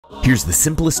Here's the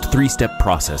simplest 3-step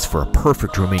process for a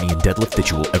perfect Romanian deadlift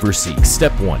that you will ever see.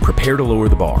 Step 1. Prepare to lower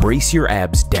the bar. Brace your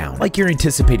abs down, like you're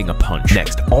anticipating a punch.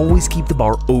 Next, always keep the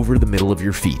bar over the middle of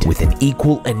your feet, with an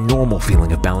equal and normal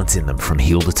feeling of balance in them from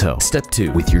heel to toe. Step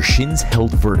 2. With your shins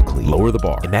held vertically, lower the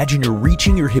bar. Imagine you're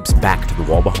reaching your hips back to the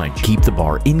wall behind you. Keep the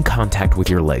bar in contact with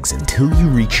your legs until you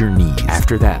reach your knees.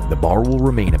 After that, the bar will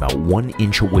remain about 1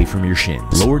 inch away from your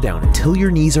shins. Lower down until your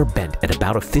knees are bent at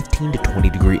about a 15 to 20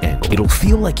 degree angle. It'll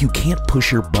feel like you can't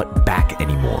push your butt back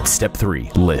anymore. Step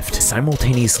 3. Lift.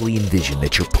 Simultaneously envision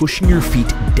that you're pushing your feet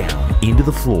down into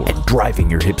the floor and driving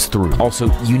your hips through. Also,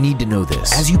 you need to know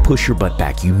this. As you push your butt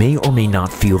back, you may or may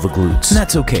not feel the glutes. And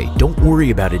that's okay. Don't worry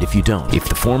about it if you don't. If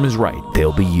the form is right,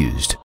 they'll be used.